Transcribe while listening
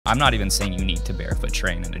I'm not even saying you need to barefoot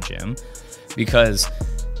train in a gym, because,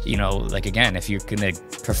 you know, like, again, if you're gonna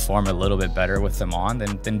perform a little bit better with them on,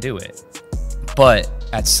 then do it. But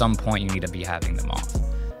at some point you need to be having them off.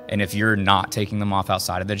 And if you're not taking them off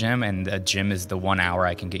outside of the gym, and the gym is the 1 hour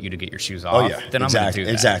I can get you to get your shoes off, then I'm gonna do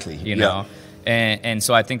that. Exactly. You know? And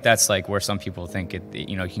so I think that's like where some people think it,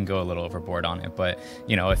 you know, you can go a little overboard on it. But,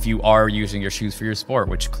 you know, if you are using your shoes for your sport,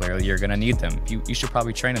 which clearly you're going to need them, you should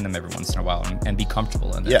probably train in them every once in a while and be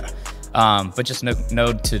comfortable in them. But just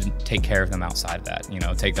know to take care of them outside of that. You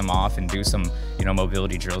know, take them off and do some, you know,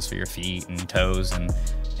 mobility drills for your feet and toes,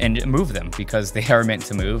 and move them, because they are meant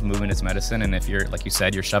to move. Movement is medicine. And if you're, like you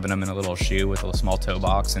said, you're shoving them in a little shoe with a small toe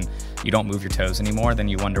box and you don't move your toes anymore, then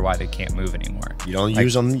you wonder why they can't move anymore. You don't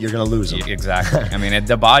use them, you're going to lose them. Exactly. I mean,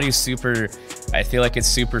 the body's super, I feel like it's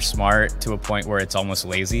super smart to a point where it's almost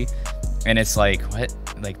lazy. And it's like, what?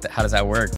 Like, how does that work?